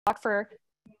talk for,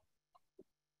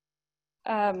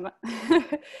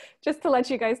 just to let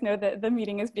you guys know that the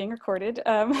meeting is being recorded.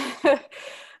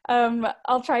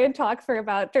 I'll try and talk for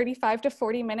about 35 to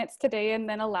 40 minutes today, and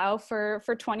then allow for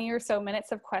 20 or so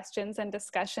minutes of questions and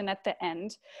discussion at the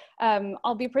end.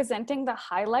 I'll be presenting the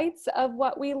highlights of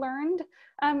what we learned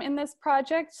in this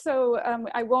project. So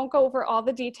I won't go over all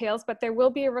the details, but there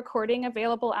will be a recording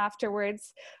available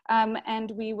afterwards.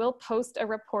 And we will post a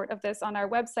report of this on our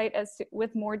website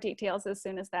with more details as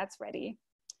soon as that's ready.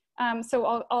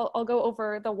 So I'll go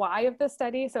over the why of the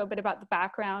study, so a bit about the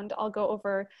background. I'll go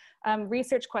over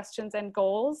research questions and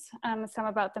goals, some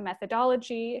about the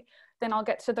methodology. Then I'll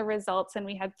get to the results, and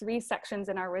we had 3 sections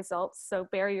in our results. So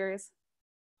barriers,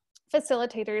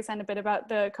 facilitators, and a bit about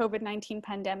the COVID-19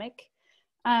 pandemic.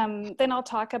 Then I'll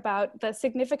talk about the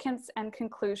significance and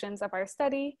conclusions of our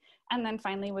study. And then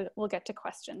finally, we'll get to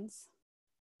questions.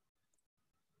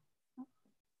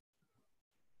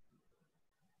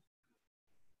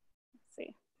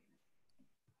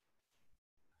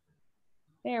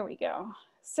 There we go.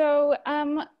 So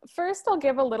first, I'll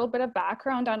give a little bit of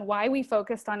background on why we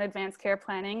focused on advanced care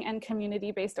planning and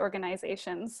community-based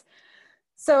organizations.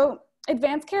 So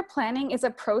advanced care planning is a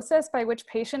process by which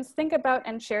patients think about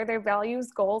and share their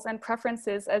values, goals, and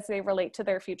preferences as they relate to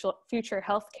their future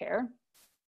health care.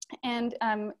 And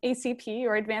ACP,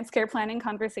 or advanced care planning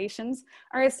conversations,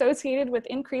 are associated with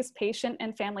increased patient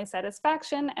and family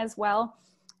satisfaction, as well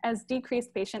as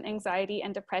decreased patient anxiety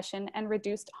and depression and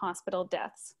reduced hospital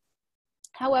deaths.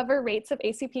 However, rates of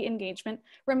ACP engagement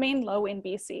remain low in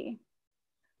BC.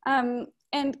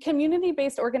 And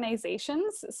community-based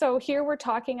organizations, so here we're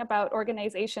talking about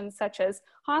organizations such as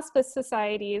hospice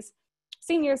societies,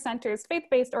 senior centers,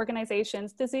 faith-based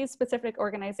organizations, disease-specific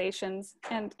organizations,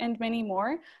 and many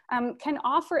more, can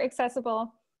offer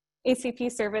accessible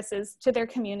ACP services to their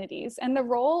communities. And the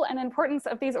role and importance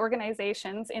of these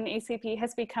organizations in ACP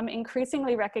has become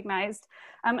increasingly recognized,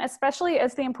 especially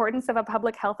as the importance of a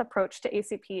public health approach to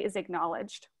ACP is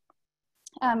acknowledged.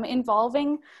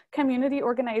 Involving community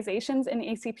organizations in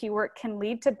ACP work can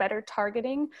lead to better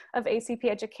targeting of ACP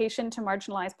education to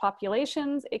marginalized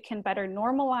populations. It can better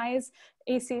normalize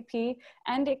ACP,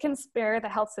 and it can spare the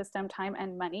health system time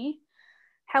and money.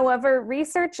 However,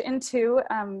 research into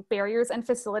barriers and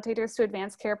facilitators to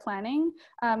advanced care planning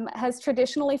has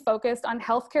traditionally focused on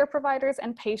healthcare providers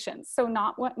and patients, so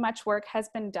not much work has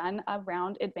been done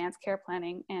around advanced care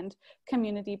planning and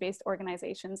community-based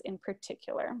organizations in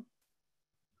particular.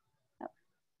 Let's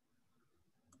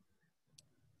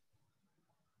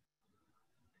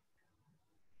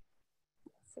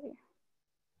see.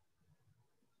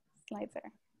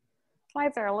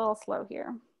 Slides are a little slow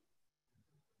here.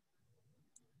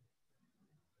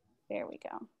 There we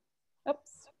go.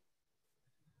 Oops.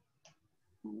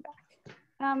 I'm back.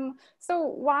 So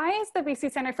why is the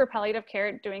BC Centre for Palliative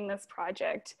Care doing this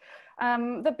project?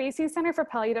 The BC Centre for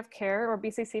Palliative Care, or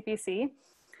BCCPC,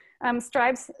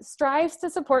 strives to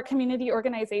support community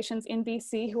organizations in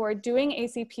BC who are doing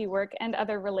ACP work and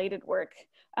other related work.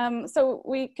 So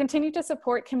we continue to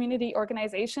support community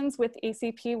organizations with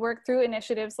ACP work through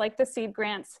initiatives like the seed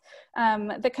grants,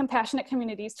 the Compassionate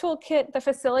Communities Toolkit, the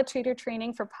facilitator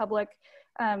training for public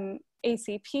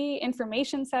ACP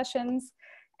information sessions,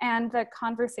 and the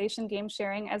conversation game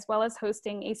sharing, as well as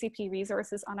hosting ACP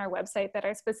resources on our website that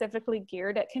are specifically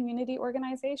geared at community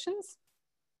organizations.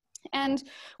 And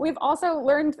we've also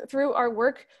learned through our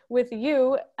work with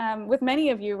you, with many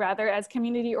of you rather, as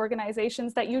community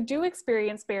organizations, that you do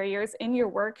experience barriers in your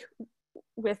work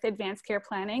with advanced care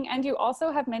planning, and you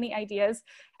also have many ideas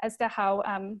as to how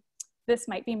this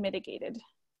might be mitigated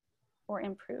or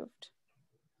improved.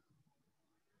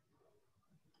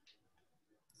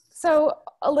 So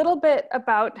a little bit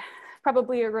about,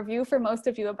 probably a review for most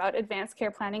of you about advanced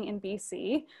care planning in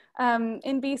BC.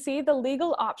 In BC, the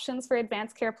legal options for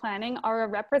advanced care planning are a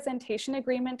representation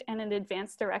agreement and an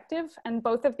advance directive, and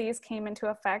both of these came into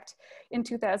effect in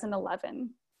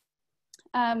 2011.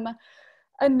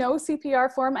 A no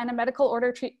CPR form and a medical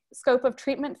order scope of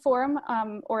treatment form,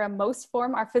 or a MOST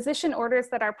form, are physician orders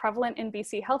that are prevalent in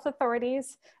BC health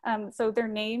authorities. So their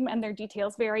name and their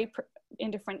details vary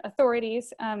in different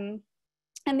authorities.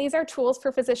 And these are tools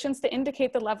for physicians to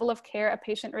indicate the level of care a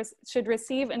patient should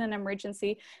receive in an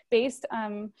emergency based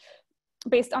on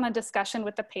a discussion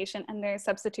with the patient and their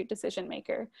substitute decision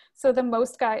maker. So the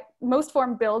MOST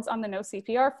form builds on the no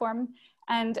CPR form.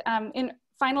 And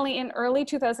finally, in early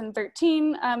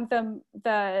 2013,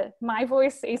 the My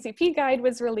Voice ACP guide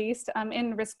was released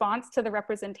in response to the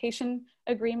representation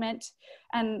agreement.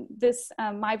 And this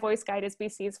My Voice guide is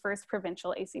BC's first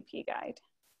provincial ACP guide.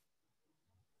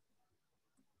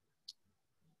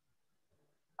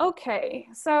 Okay,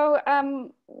 so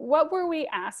what were we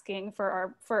asking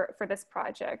for this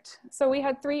project? So we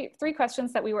had three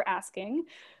questions that we were asking.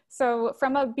 So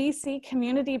from a BC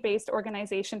community-based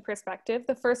organization perspective,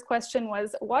 the first question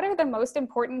was, what are the most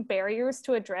important barriers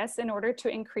to address in order to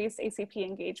increase ACP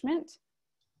engagement?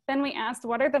 Then we asked,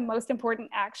 what are the most important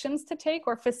actions to take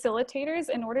or facilitators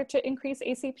in order to increase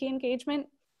ACP engagement?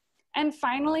 And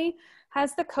finally,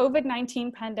 has the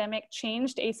COVID-19 pandemic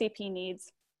changed ACP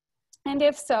needs? And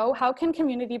if so, how can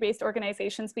community-based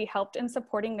organizations be helped in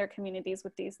supporting their communities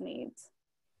with these needs?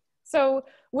 So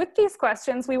with these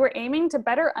questions, we were aiming to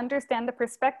better understand the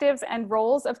perspectives and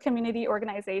roles of community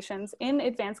organizations in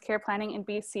advanced care planning in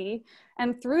BC.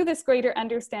 And through this greater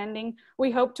understanding,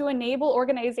 we hope to enable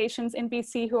organizations in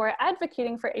BC who are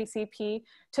advocating for ACP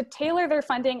to tailor their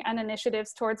funding and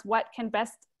initiatives towards what can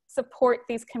best support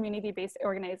these community-based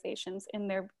organizations in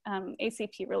their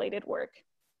ACP-related work.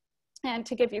 And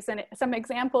to give you some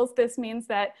examples, this means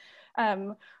that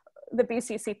the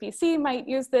BC CPC might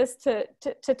use this to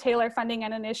tailor funding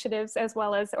and initiatives, as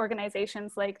well as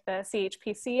organizations like the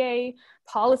CHPCA,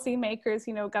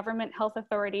 policymakers, government health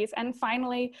authorities. And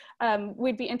finally,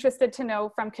 we'd be interested to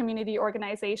know from community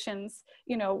organizations,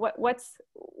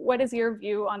 what is your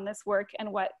view on this work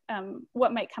and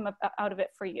what might come out of it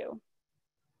for you?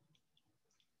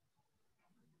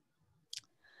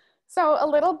 So a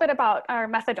little bit about our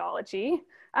methodology.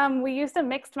 We used a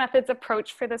mixed methods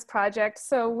approach for this project.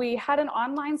 So we had an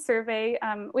online survey,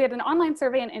 and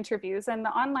interviews, and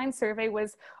the online survey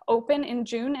was open in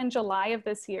June and July of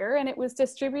this year, and it was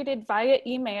distributed via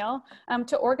email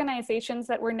to organizations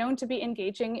that were known to be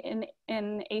engaging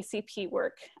in ACP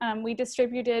work. We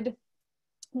distributed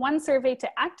one survey to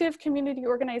active community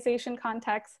organization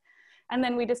contacts, and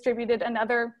then we distributed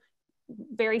another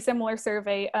very similar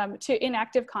survey to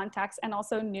inactive contacts and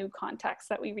also new contacts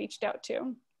that we reached out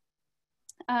to.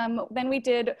 Then we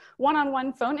did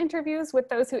one-on-one phone interviews with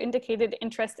those who indicated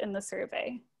interest in the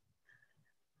survey.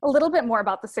 A little bit more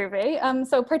about the survey.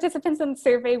 So participants in the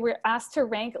survey were asked to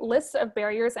rank lists of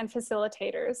barriers and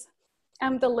facilitators.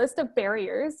 The list of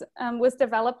barriers was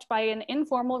developed by an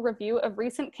informal review of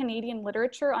recent Canadian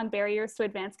literature on barriers to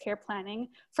advanced care planning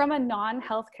from a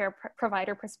non-healthcare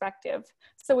provider perspective.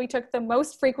 So we took the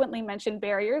most frequently mentioned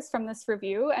barriers from this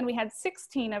review, and we had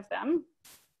 16 of them.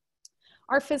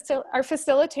 Our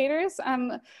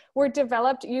facilitators were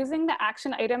developed using the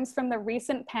action items from the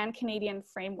recent Pan-Canadian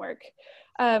framework.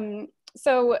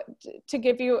 So to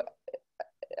give you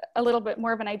a little bit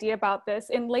more of an idea about this,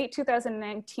 in late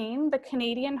 2019, the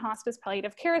Canadian Hospice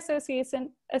Palliative Care Association,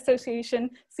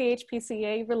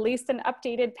 CHPCA, released an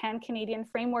updated Pan-Canadian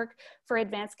framework for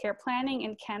advanced care planning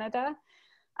in Canada.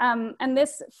 And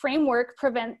this framework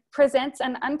presents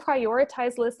an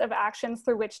unprioritized list of actions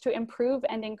through which to improve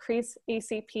and increase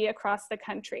ACP across the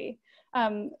country.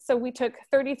 So we took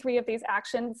 33 of these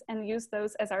actions and used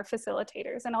those as our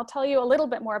facilitators. And I'll tell you a little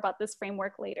bit more about this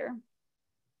framework later.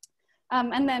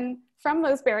 And then from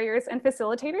those barriers and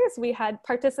facilitators, we had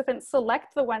participants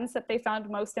select the ones that they found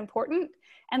most important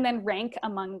and then rank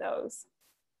among those.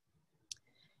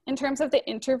 In terms of the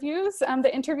interviews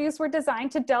were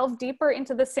designed to delve deeper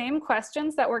into the same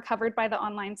questions that were covered by the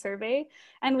online survey.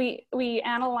 And we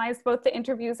analyzed both the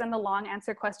interviews and the long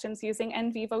answer questions using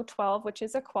NVivo 12, which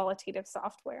is a qualitative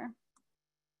software.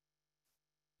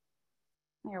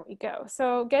 There we go.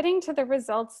 So getting to the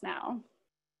results now.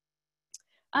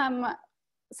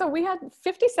 So we had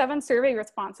 57 survey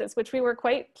responses, which we were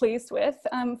quite pleased with.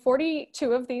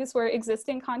 42 of these were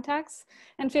existing contacts,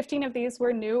 and 15 of these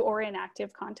were new or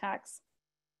inactive contacts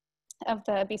of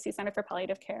the BC Centre for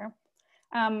Palliative Care.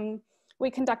 We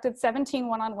conducted 17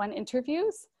 one-on-one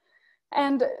interviews.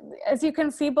 And as you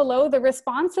can see below, the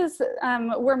responses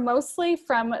were mostly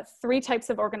from 3 types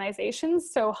of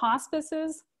organizations. So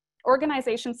hospices,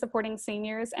 organizations supporting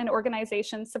seniors, and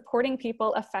organizations supporting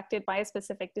people affected by a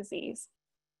specific disease.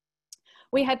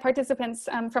 We had participants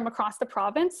from across the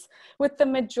province, with the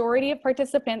majority of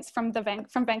participants from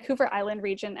Vancouver Island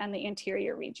region and the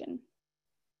interior region.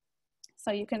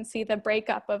 So you can see the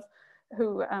breakup of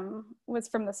who was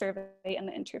from the survey and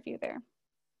the interview there.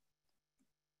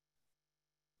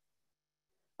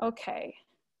 Okay,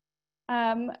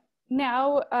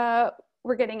 now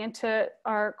we're getting into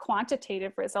our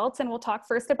quantitative results, and we'll talk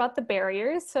first about the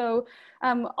barriers. So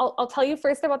I'll tell you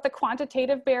first about the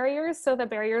quantitative barriers, so the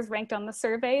barriers ranked on the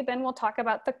survey. Then we'll talk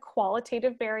about the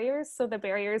qualitative barriers, so the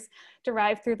barriers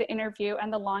derived through the interview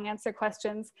and the long answer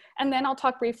questions. And then I'll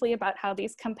talk briefly about how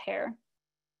these compare.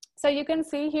 So you can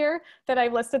see here that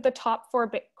I've listed the top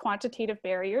 4 quantitative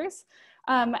barriers.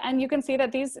 And you can see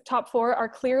that these top 4 are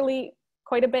clearly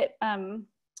quite a bit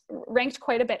ranked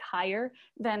quite a bit higher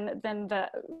than the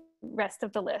rest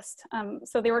of the list.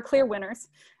 So they were clear winners.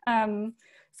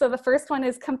 So the first one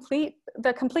is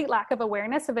the complete lack of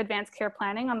awareness of advanced care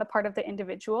planning on the part of the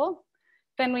individual.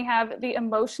 Then we have the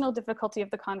emotional difficulty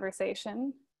of the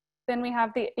conversation. Then we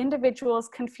have the individual's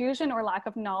confusion or lack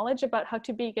of knowledge about how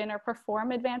to begin or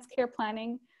perform advanced care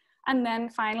planning. And then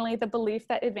finally, the belief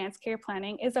that advanced care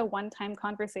planning is a one-time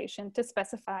conversation to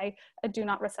specify a do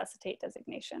not resuscitate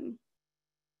designation.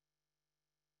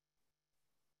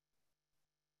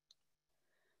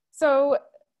 So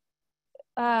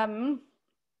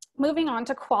moving on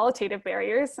to qualitative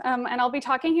barriers, and I'll be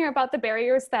talking here about the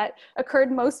barriers that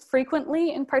occurred most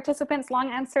frequently in participants'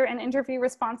 long answer and interview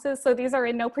responses. So these are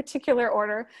in no particular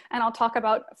order, and I'll talk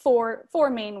about four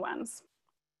main ones.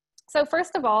 So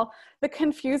first of all, the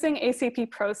confusing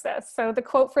ACP process. So the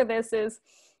quote for this is,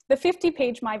 "The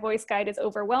 50-page My Voice guide is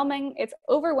overwhelming. It's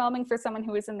overwhelming for someone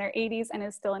who is in their 80s and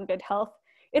is still in good health.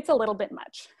 It's a little bit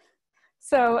much."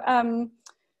 So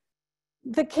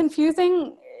the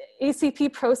confusing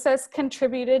ACP process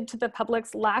contributed to the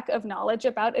public's lack of knowledge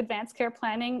about advanced care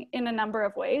planning in a number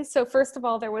of ways. So first of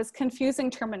all, there was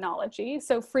confusing terminology,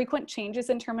 so frequent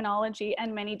changes in terminology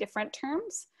and many different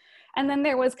terms. And then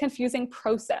there was confusing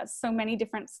process, so many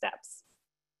different steps.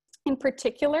 In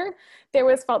particular, there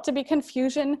was felt to be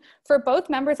confusion for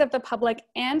both members of the public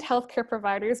and healthcare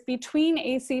providers between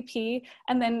ACP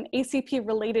and then ACP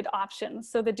related options.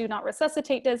 So the do not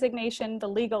resuscitate designation, the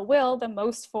legal will, the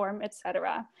most form,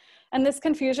 etc. And this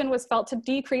confusion was felt to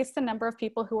decrease the number of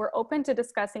people who were open to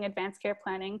discussing advanced care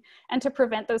planning and to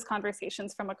prevent those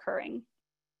conversations from occurring.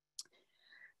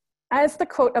 As the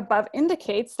quote above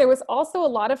indicates, there was also a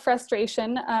lot of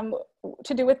frustration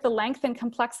to do with the length and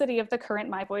complexity of the current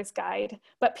My Voice guide,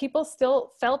 but people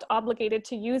still felt obligated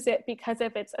to use it because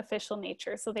of its official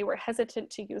nature, so they were hesitant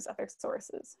to use other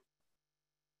sources.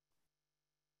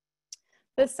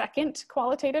 The second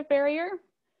qualitative barrier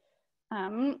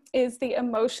is the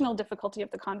emotional difficulty of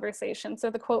the conversation. So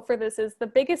the quote for this is, "The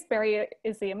biggest barrier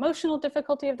is the emotional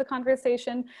difficulty of the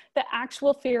conversation. The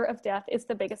actual fear of death is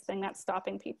the biggest thing that's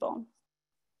stopping people."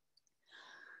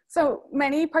 So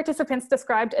many participants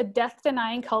described a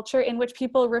death-denying culture in which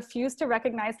people refuse to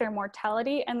recognize their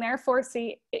mortality and therefore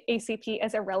see ACP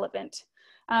as irrelevant.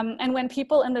 And when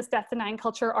people in this death-denying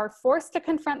culture are forced to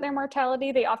confront their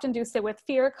mortality, they often do so with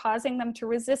fear, causing them to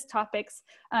resist topics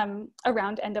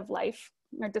around end of life,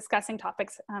 or discussing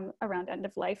topics around end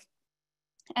of life.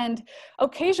 And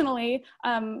occasionally,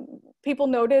 people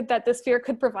noted that this fear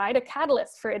could provide a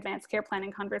catalyst for advanced care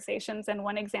planning conversations. And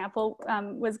one example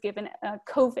was given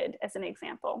COVID as an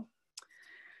example.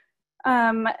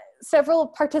 Several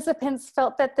participants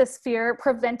felt that this fear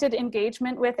prevented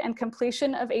engagement with and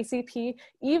completion of ACP,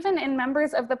 even in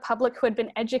members of the public who had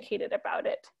been educated about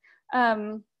it.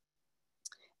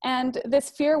 And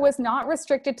this fear was not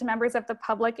restricted to members of the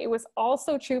public. It was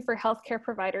also true for healthcare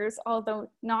providers, although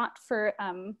not for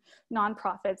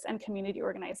nonprofits and community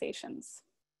organizations.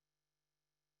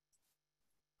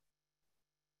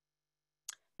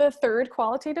 The third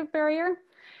qualitative barrier,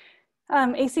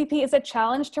 ACP is a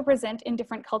challenge to present in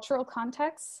different cultural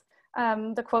contexts.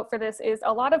 The quote for this is,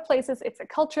 "A lot of places it's a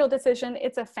cultural decision,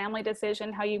 it's a family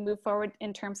decision, how you move forward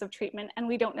in terms of treatment, and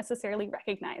we don't necessarily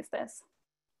recognize this."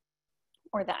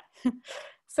 Or that.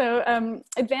 So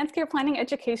advanced care planning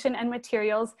education and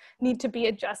materials need to be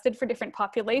adjusted for different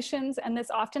populations, and this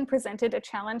often presented a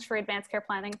challenge for advanced care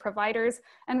planning providers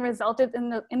and resulted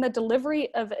in the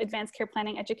delivery of advanced care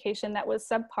planning education that was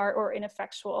subpar or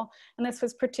ineffectual. And this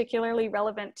was particularly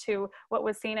relevant to what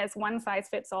was seen as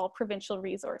one-size-fits-all provincial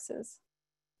resources.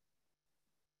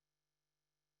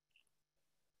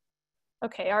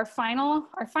 Okay, our final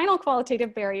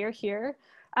qualitative barrier here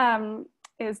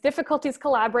is difficulties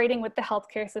collaborating with the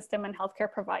healthcare system and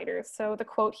healthcare providers. So the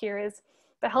quote here is,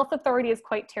 "The health authority is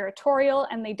quite territorial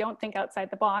and they don't think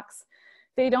outside the box.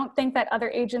 They don't think that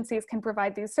other agencies can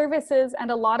provide these services,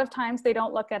 and a lot of times they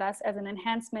don't look at us as an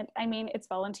enhancement. I mean, it's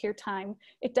volunteer time.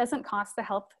 It doesn't cost the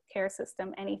healthcare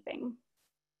system anything."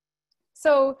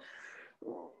 So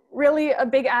really a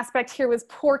big aspect here was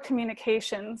poor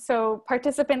communication. So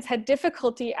participants had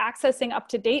difficulty accessing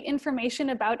up-to-date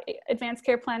information about advanced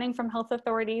care planning from health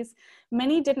authorities.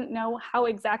 Many didn't know how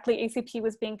exactly ACP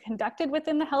was being conducted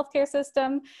within the healthcare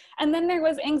system. And then there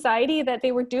was anxiety that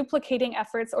they were duplicating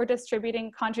efforts or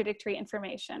distributing contradictory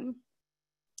information.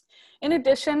 In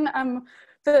addition,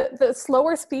 the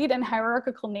slower speed and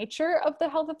hierarchical nature of the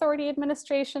health authority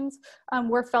administrations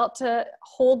were felt to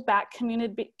hold back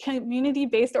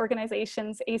community-based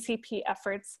organizations' ACP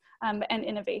efforts and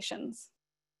innovations.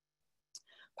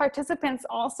 Participants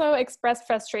also expressed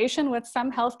frustration with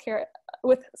some health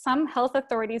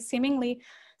authorities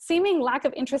seeming lack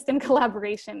of interest in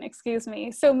collaboration, excuse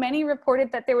me. So many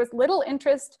reported that there was little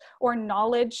interest or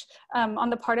knowledge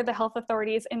on the part of the health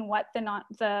authorities in what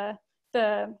the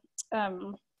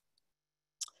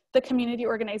community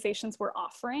organizations were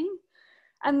offering.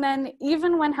 And then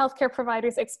even when healthcare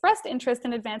providers expressed interest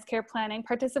in advanced care planning,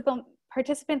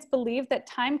 participants believed that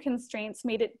time constraints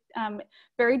made it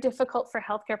very difficult for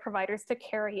healthcare providers to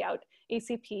carry out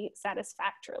ACP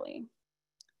satisfactorily.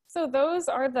 So those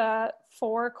are the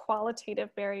four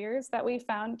qualitative barriers that we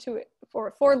found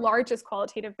four largest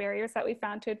qualitative barriers that we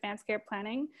found to advanced care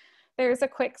planning. There's a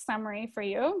quick summary for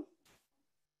you.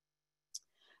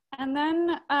 And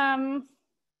then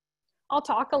I'll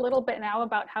talk a little bit now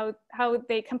about how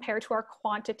they compare to our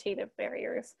quantitative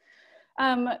barriers.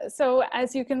 So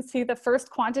as you can see, the first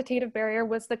quantitative barrier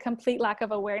was the complete lack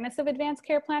of awareness of advanced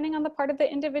care planning on the part of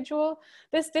the individual.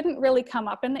 This didn't really come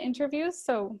up in the interviews,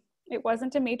 so it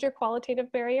wasn't a major qualitative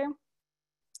barrier.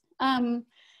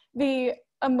 The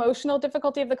emotional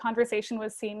difficulty of the conversation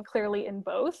was seen clearly in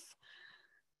both.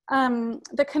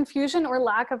 The confusion or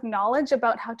lack of knowledge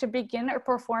about how to begin or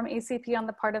perform ACP on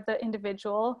the part of the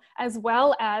individual, as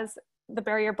well as the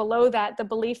barrier below that, the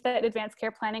belief that advanced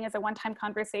care planning is a one-time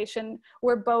conversation,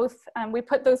 were both, we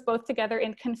put those both together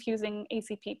in confusing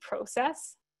ACP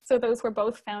process. So those were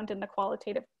both found in the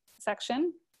qualitative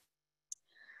section.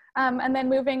 And then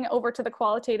moving over to the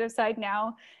qualitative side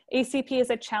now, ACP is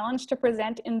a challenge to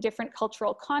present in different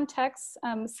cultural contexts.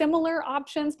 Similar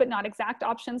options, but not exact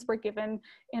options, were given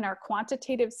in our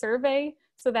quantitative survey.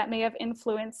 So that may have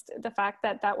influenced the fact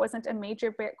that that wasn't a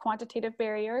major quantitative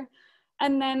barrier.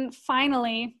 And then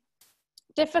finally,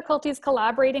 difficulties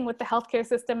collaborating with the healthcare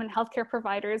system and healthcare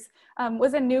providers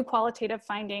was a new qualitative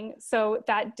finding. So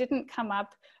that didn't come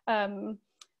up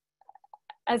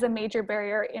as a major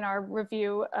barrier in our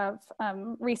review of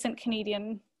recent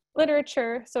Canadian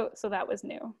literature. So that was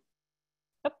new.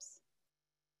 Oops,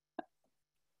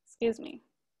 excuse me.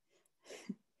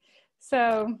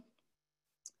 So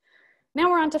now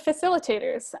we're on to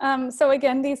facilitators. So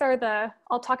again, these are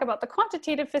I'll talk about the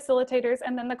quantitative facilitators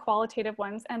and then the qualitative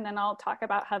ones, and then I'll talk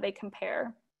about how they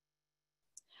compare.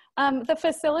 The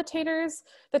facilitators,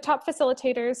 the top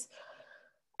facilitators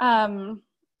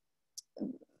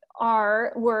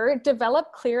were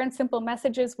develop clear and simple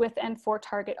messages with and for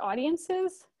target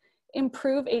audiences,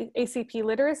 improve ACP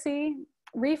literacy,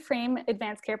 reframe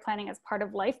advanced care planning as part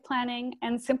of life planning,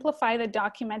 and simplify the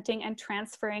documenting and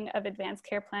transferring of advanced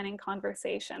care planning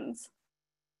conversations.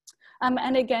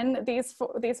 And again, these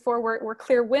four were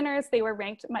clear winners. They were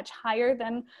ranked much higher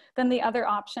than the other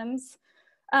options.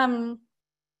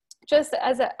 Just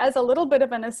as a little bit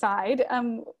of an aside,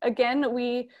 again,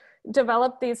 we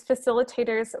developed these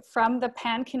facilitators from the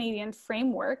Pan-Canadian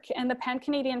framework, and the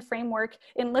Pan-Canadian framework,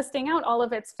 in listing out all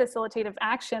of its facilitative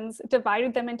actions,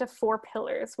 divided them into 4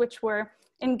 pillars, which were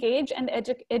engage and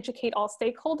educate all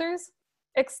stakeholders,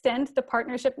 extend the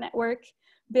partnership network,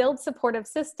 build supportive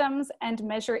systems, and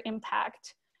measure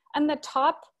impact. And the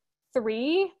top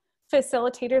 3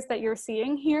 facilitators that you're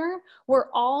seeing here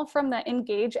were all from the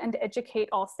engage and educate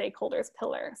all stakeholders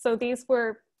pillar. So these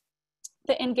were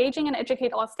the engaging and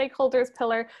educate all stakeholders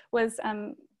pillar was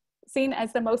seen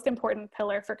as the most important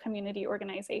pillar for community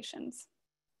organizations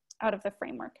out of the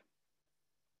framework.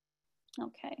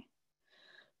 Okay,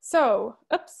 so,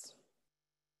 oops,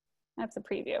 that's a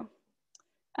preview.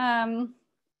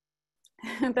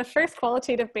 The first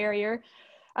qualitative barrier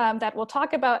that we'll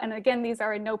talk about, and again, these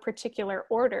are in no particular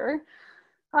order,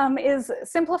 is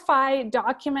simplify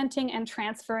documenting and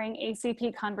transferring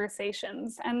ACP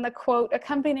conversations. And the quote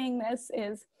accompanying this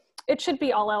is, "It should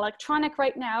be all electronic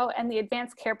right now, and the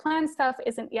advanced care plan stuff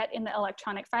isn't yet in the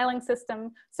electronic filing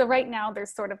system. So right now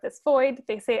there's sort of this void.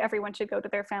 They say everyone should go to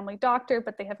their family doctor,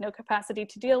 but they have no capacity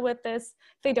to deal with this.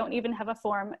 They don't even have a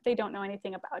form. They don't know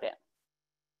anything about it."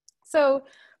 So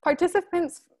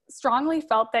participants strongly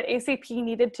felt that ACP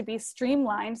needed to be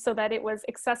streamlined so that it was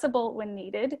accessible when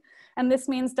needed. And this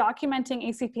means documenting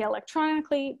ACP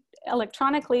electronically,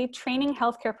 training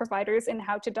healthcare providers in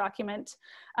how to document,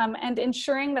 and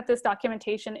ensuring that this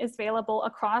documentation is available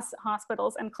across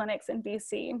hospitals and clinics in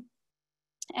BC.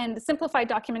 And simplified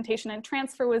documentation and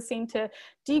transfer was seen to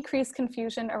decrease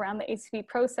confusion around the ACP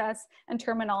process and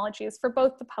terminologies for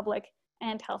both the public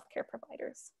and healthcare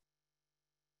providers.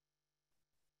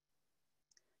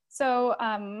 So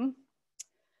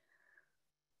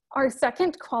our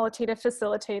second qualitative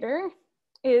facilitator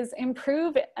is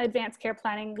improve advanced care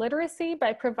planning literacy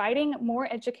by providing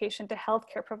more education to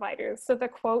healthcare providers. So the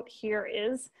quote here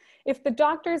is, "If the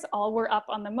doctors all were up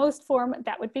on the MOST form,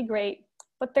 that would be great,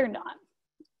 but they're not.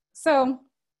 So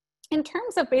in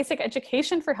terms of basic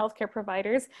education for healthcare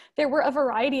providers, there were a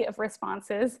variety of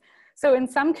responses. So in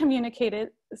some communities,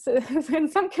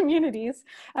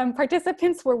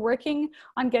 participants were working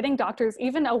on getting doctors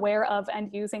even aware of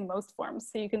and using most forms.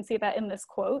 So you can see that in this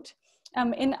quote.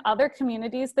 In other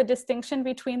communities, the distinction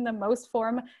between the most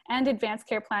form and advanced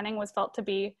care planning was felt to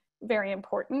be very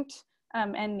important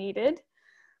and needed.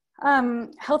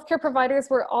 Healthcare providers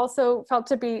were also felt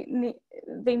to be,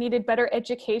 they needed better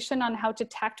education on how to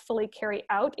tactfully carry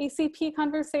out ACP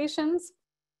conversations.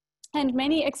 And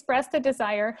many expressed a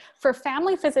desire for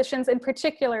family physicians in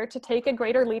particular to take a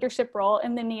greater leadership role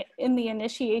in the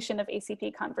initiation of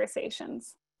ACP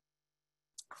conversations.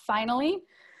 Finally,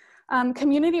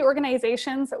 community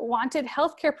organizations wanted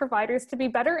healthcare providers to be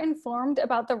better informed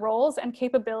about the roles and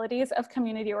capabilities of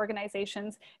community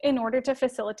organizations in order to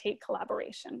facilitate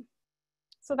collaboration.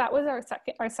 So that was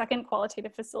our second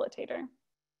qualitative facilitator.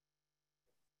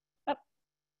 Oh,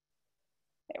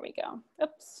 there we go.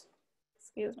 Oops,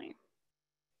 excuse me.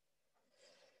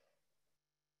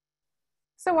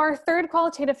 So our third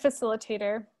qualitative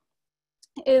facilitator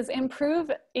is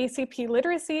improve ACP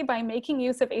literacy by making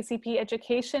use of ACP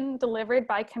education delivered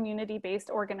by community-based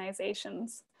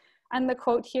organizations. And the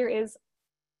quote here is,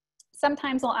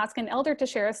 sometimes I'll ask an elder to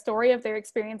share a story of their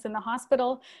experience in the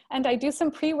hospital, and I do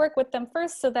some pre-work with them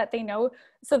first so that they know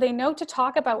to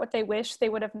talk about what they wish they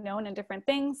would have known in different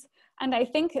things. And I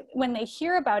think when they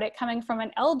hear about it coming from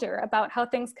an elder about how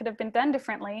things could have been done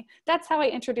differently, that's how I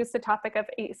introduce the topic of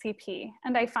ACP.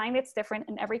 And I find it's different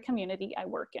in every community I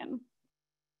work in.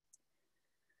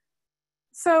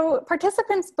 So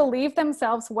participants believe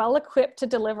themselves well equipped to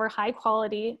deliver high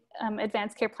quality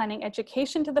advanced care planning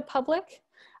education to the public.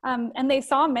 And they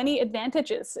saw many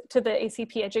advantages to the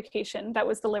ACP education that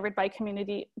was delivered by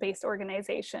community-based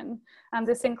organization.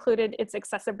 This included its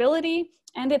accessibility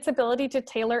and its ability to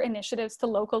tailor initiatives to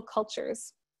local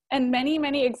cultures. And many,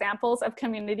 many examples of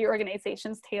community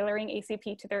organizations tailoring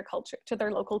ACP to their culture, to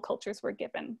their local cultures were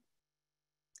given.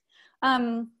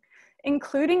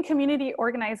 Including community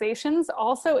organizations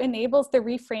also enables the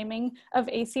reframing of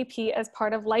ACP as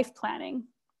part of life planning.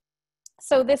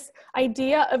 So this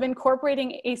idea of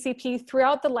incorporating ACP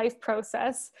throughout the life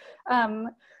process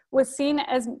was seen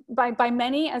as by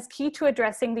many as key to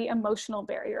addressing the emotional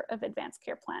barrier of advanced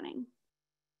care planning.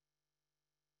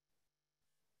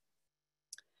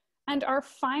 And our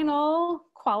final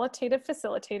qualitative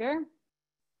facilitator,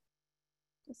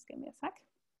 just give me a sec,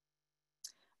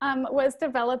 was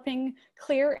developing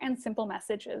clear and simple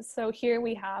messages. So here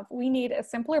we need a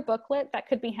simpler booklet that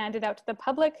could be handed out to the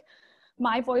public.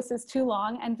 My voice is too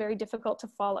long and very difficult to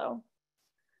follow.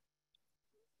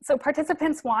 So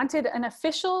participants wanted an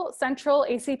official central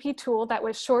ACP tool that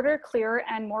was shorter, clearer,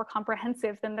 and more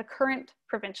comprehensive than the current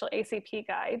provincial ACP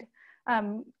guide.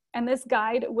 And this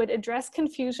guide would address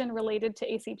confusion related to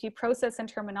ACP process and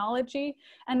terminology.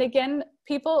 And again,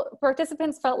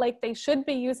 participants felt like they should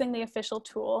be using the official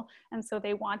tool. And so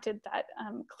they wanted that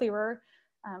clearer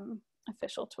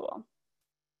official tool.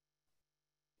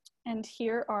 And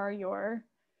here are your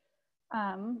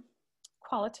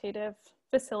qualitative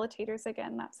facilitators.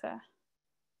 Again, that's a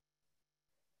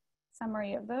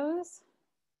summary of those.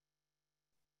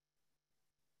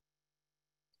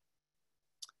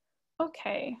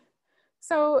 Okay,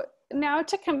 so now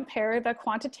to compare the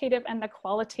quantitative and the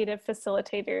qualitative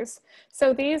facilitators.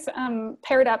 So these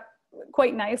paired up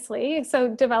quite nicely. So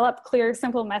develop clear,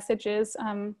 simple messages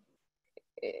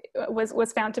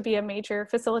was found to be a major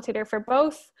facilitator for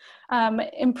both.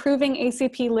 Improving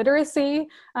ACP literacy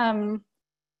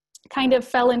kind of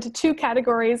fell into two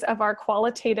categories of our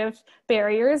qualitative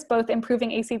barriers, both improving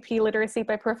ACP literacy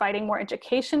by providing more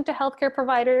education to healthcare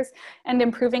providers and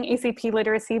improving ACP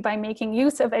literacy by making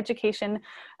use of education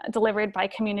delivered by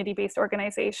community-based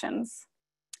organizations.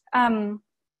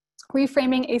 Reframing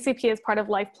ACP as part of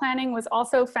life planning was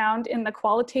also found in the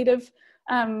qualitative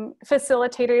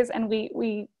facilitators, and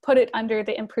we put it under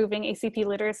the improving ACP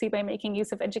literacy by making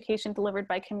use of education delivered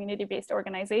by community-based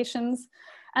organizations.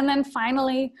 And then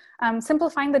finally,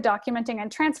 simplifying the documenting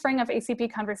and transferring of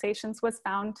ACP conversations was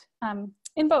found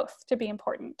in both to be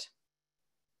important.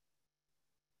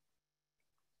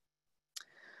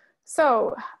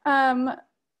 So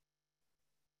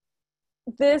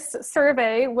this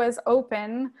survey was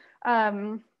open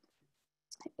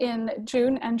in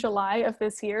June and July of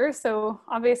this year. So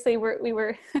obviously we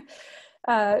were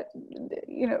doing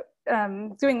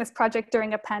this project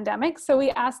during a pandemic. So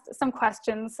we asked some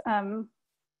questions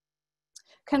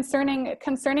concerning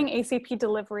ACP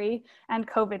delivery and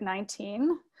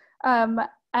COVID-19.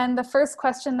 And the first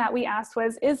question that we asked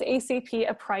was, is ACP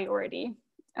a priority?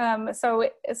 So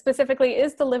it specifically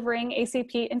is delivering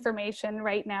ACP information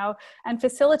right now and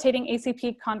facilitating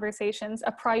ACP conversations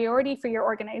a priority for your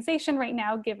organization right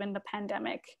now, given the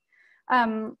pandemic.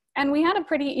 And we had a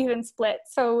pretty even split.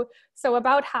 So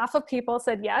about half of people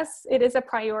said, yes, it is a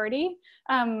priority.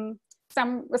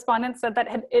 Some respondents said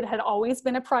that it had always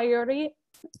been a priority,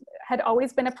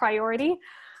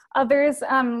 Others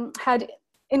had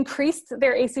increased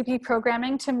their ACP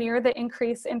programming to mirror the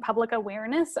increase in public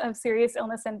awareness of serious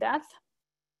illness and death.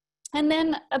 And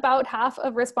then about half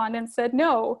of respondents said,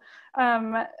 no,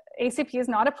 ACP is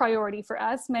not a priority for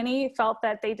us. Many felt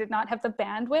that they did not have the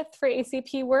bandwidth for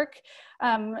ACP work.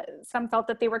 Some felt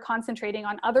that they were concentrating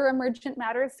on other emergent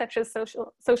matters such as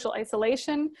social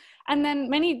isolation. And then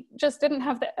many just didn't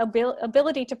have the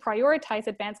ability to prioritize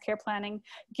advanced care planning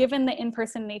given the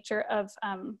in-person nature of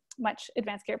much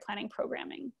advanced care planning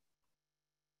programming.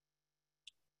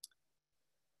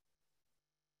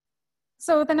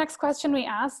 So the next question we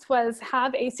asked was,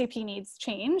 have ACP needs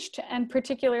changed? And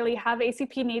particularly, have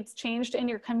ACP needs changed in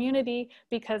your community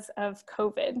because of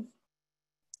COVID?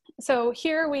 So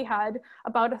here we had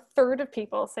about a third of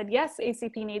people said, yes,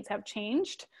 ACP needs have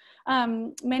changed.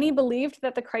 Many believed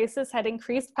that the crisis had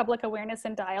increased public awareness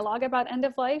and dialogue about end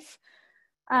of life.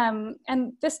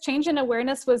 And this change in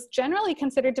awareness was generally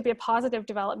considered to be a positive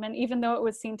development, even though it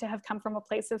was seen to have come from a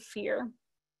place of fear.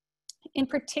 In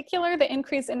particular, the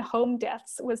increase in home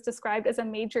deaths was described as a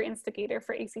major instigator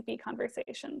for ACP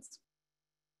conversations.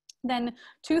 Then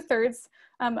 2/3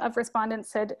 of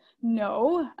respondents said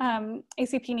no,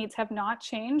 ACP needs have not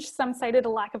changed. Some cited a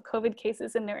lack of COVID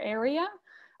cases in their area.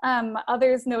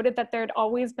 Others noted that there had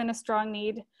always been a strong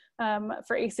need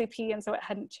for ACP, and so it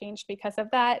hadn't changed because of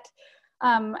that.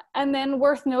 And then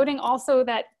worth noting also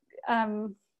that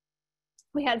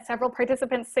we had several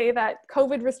participants say that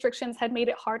COVID restrictions had made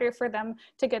it harder for them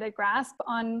to get a grasp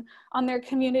on their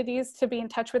communities, to be in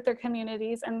touch with their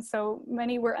communities, and so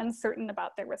many were uncertain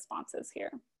about their responses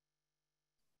here.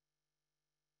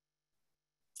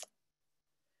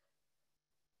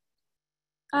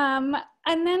 And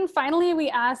then finally, we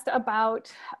asked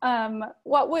about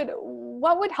what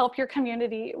would help your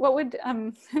community,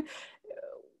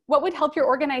 what would help your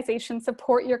organization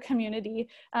support your community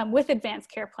with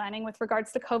advanced care planning with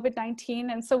regards to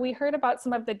COVID-19? And so we heard about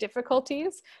some of the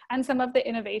difficulties and some of the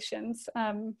innovations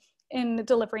in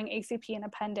delivering ACP in a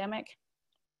pandemic.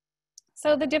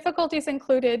 So the difficulties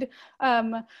included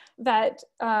that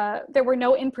there were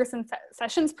no in-person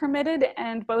sessions permitted,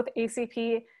 and both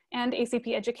ACP and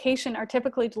ACP education are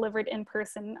typically delivered in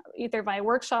person, either by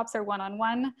workshops or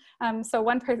one-on-one. So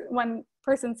one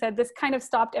person said this kind of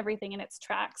stopped everything in its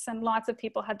tracks, and lots of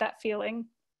people had that feeling.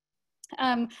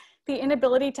 The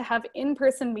inability to have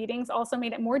in-person meetings also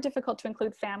made it more difficult to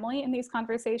include family in these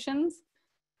conversations.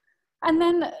 And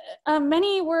then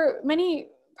many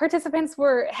participants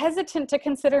were hesitant to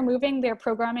consider moving their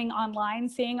programming online,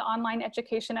 seeing online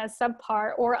education as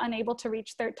subpar or unable to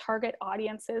reach their target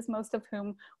audiences, most of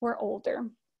whom were older.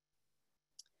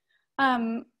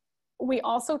 We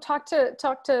also talked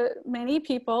to many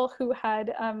people who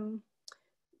had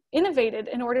innovated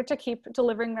in order to keep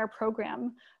delivering their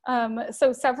program.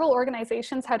 So several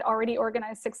organizations had already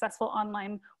organized successful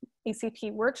online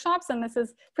ACP workshops, and this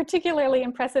is particularly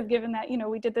impressive given that, you know,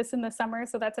 we did this in the summer,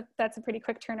 so that's a pretty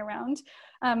quick turnaround.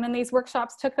 And these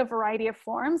workshops took a variety of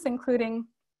forms, including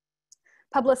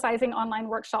publicizing online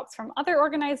workshops from other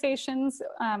organizations,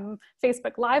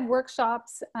 Facebook Live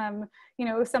workshops. You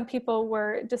know, some people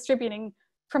were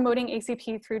promoting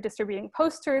ACP through distributing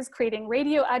posters, creating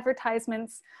radio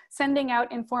advertisements, sending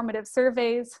out informative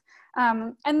surveys.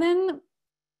 And then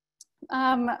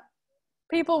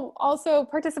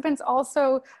participants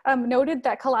also noted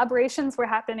that collaborations were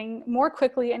happening more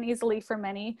quickly and easily for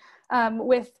many,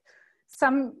 with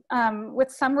some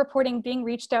reporting being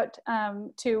reached out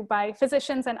to by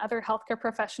physicians and other healthcare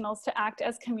professionals to act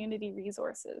as community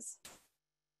resources.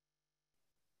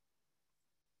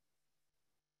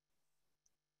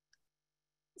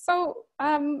 So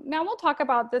now we'll talk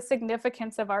about the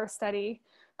significance of our study.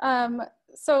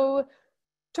 So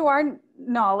to our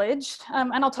knowledge,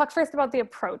 and I'll talk first about the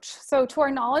approach. So to our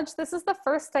knowledge, this is the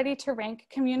first study to rank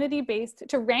community-based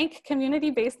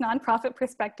nonprofit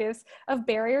perspectives of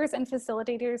barriers and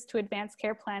facilitators to advanced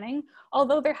care planning,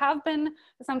 although there have been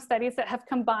some studies that have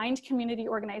combined community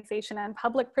organization and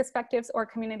public perspectives, or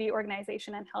community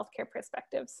organization and healthcare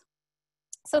perspectives.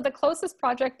 So the closest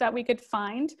project that we could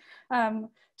find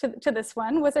to this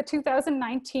one was a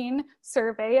 2019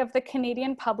 survey of the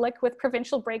Canadian public with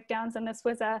provincial breakdowns, and this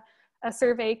was a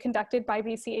survey conducted by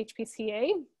BC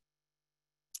HPCA.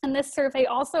 And this survey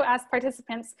also asked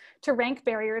participants to rank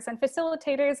barriers and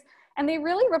facilitators And they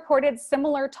really reported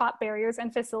similar top barriers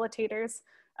and facilitators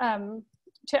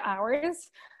to ours.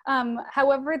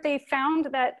 However, they found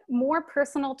that more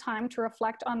personal time to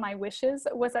reflect on my wishes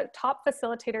was a top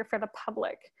facilitator for the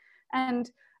public. And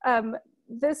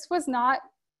this was not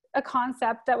a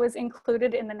concept that was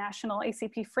included in the national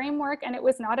ACP framework, and it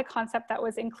was not a concept that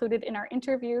was included in our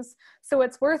interviews. So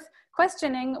it's worth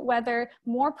questioning whether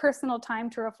more personal time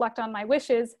to reflect on my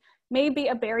wishes may be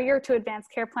a barrier to advanced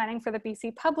care planning for the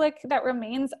BC public that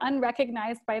remains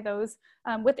unrecognized by those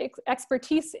with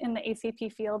expertise in the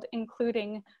ACP field,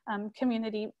 including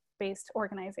community-based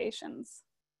organizations.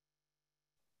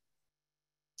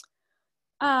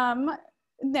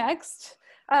 Next,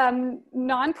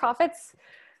 nonprofits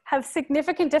have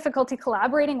significant difficulty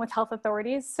collaborating with health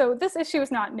authorities. So this issue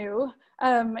is not new.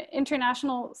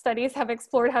 International studies have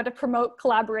explored how to promote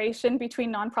collaboration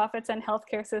between nonprofits and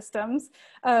healthcare systems.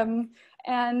 A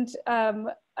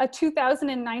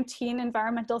 2019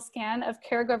 environmental scan of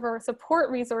caregiver support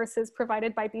resources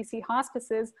provided by BC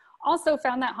hospices also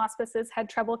found that hospices had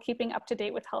trouble keeping up to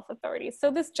date with health authorities. So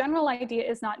this general idea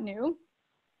is not new.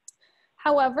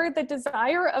 However, the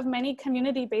desire of many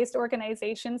community-based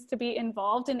organizations to be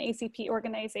involved in ACP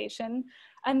organization,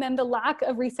 and then the lack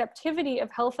of receptivity of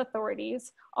health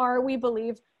authorities are, we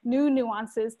believe, new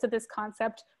nuances to this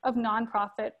concept of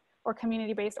nonprofit or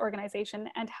community-based organization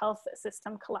and health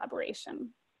system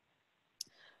collaboration.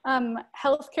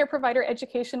 Healthcare provider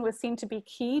education was seen to be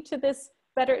key to this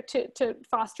to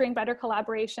fostering better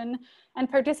collaboration, and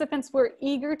participants were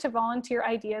eager to volunteer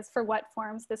ideas for what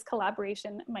forms this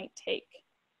collaboration might take.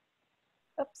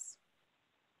 Oops.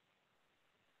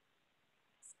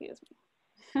 Excuse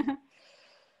me.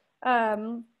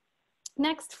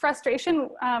 Next, frustration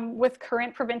with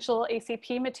current provincial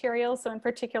ACP materials, so in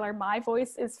particular, My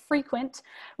Voice, is frequent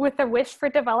with the wish for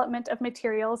development of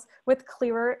materials with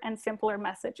clearer and simpler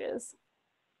messages.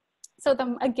 So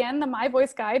again, the My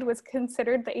Voice guide was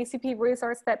considered the ACP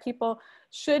resource that people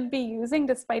should be using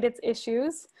despite its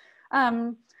issues.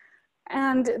 And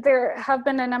there have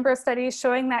been a number of studies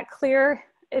showing that clear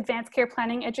advanced care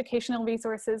planning educational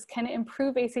resources can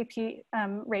improve ACP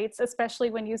rates,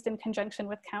 especially when used in conjunction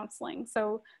with counseling.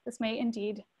 So this may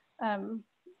indeed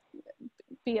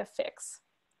be a fix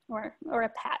or a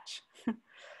patch.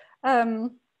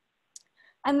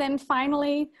 And then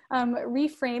finally,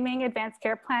 reframing advanced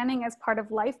care planning as part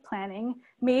of life planning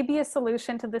may be a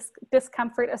solution to this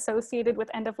discomfort associated with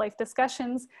end-of-life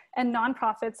discussions, and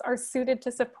nonprofits are suited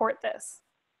to support this.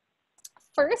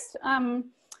 First,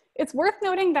 it's worth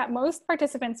noting that most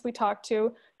participants we talked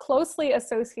to closely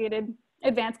associated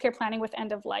advanced care planning with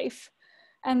end of life.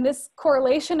 And this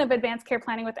correlation of advanced care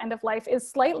planning with end of life is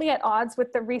slightly at odds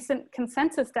with the recent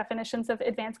consensus definitions of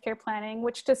advanced care planning,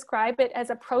 which describe it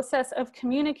as a process of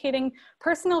communicating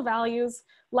personal values,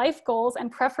 life goals,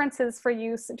 and preferences for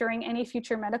use during any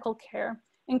future medical care,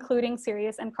 including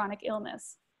serious and chronic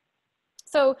illness.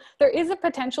 So there is a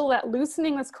potential that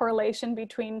loosening this correlation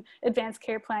between advanced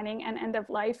care planning and end of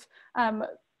life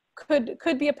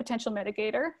could be a potential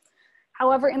mitigator.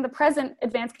 However, in the present,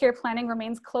 advanced care planning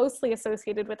remains closely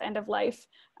associated with end of life,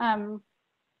 and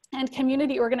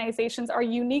community organizations are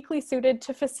uniquely suited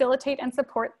to facilitate and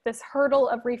support this hurdle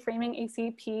of reframing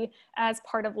ACP as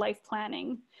part of life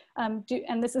planning.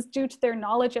 And this is due to their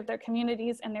knowledge of their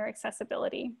communities and their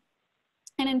accessibility.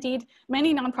 And indeed,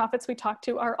 many nonprofits we talk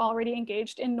to are already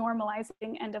engaged in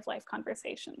normalizing end of life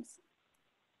conversations.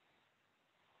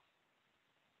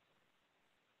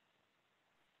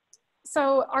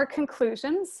 So our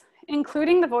conclusions,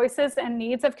 including the voices and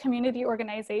needs of community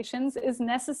organizations, is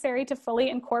necessary to fully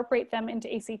incorporate them into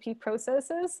ACP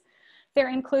processes. Their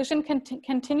inclusion can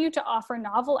continue to offer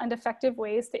novel and effective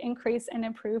ways to increase and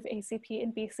improve ACP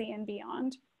in BC and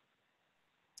beyond.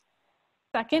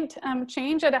 Second,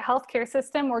 change at a healthcare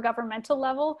system or governmental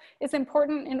level is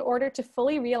important in order to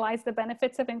fully realize the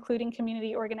benefits of including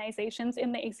community organizations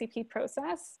in the ACP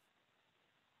process.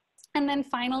 And then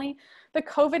finally, the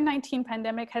COVID-19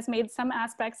 pandemic has made some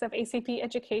aspects of ACP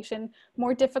education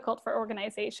more difficult for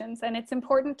organizations, and it's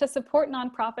important to support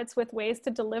nonprofits with ways to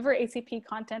deliver ACP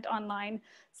content online,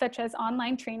 such as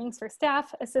online trainings for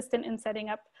staff, assistance in setting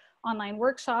up online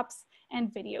workshops,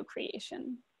 and video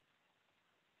creation.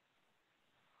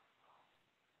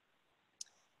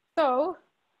 So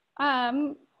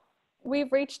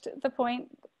we've reached the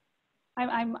point,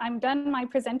 I'm done my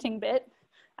presenting bit.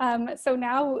 So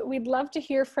now we'd love to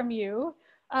hear from you.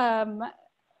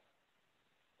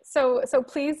 So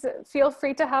please feel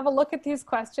free to have a look at these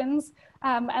questions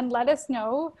and let us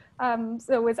know.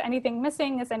 So is anything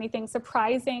missing? Is anything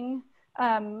surprising?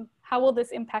 How will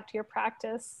this impact your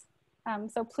practice?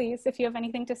 So please, if you have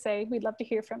anything to say, we'd love to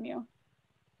hear from you.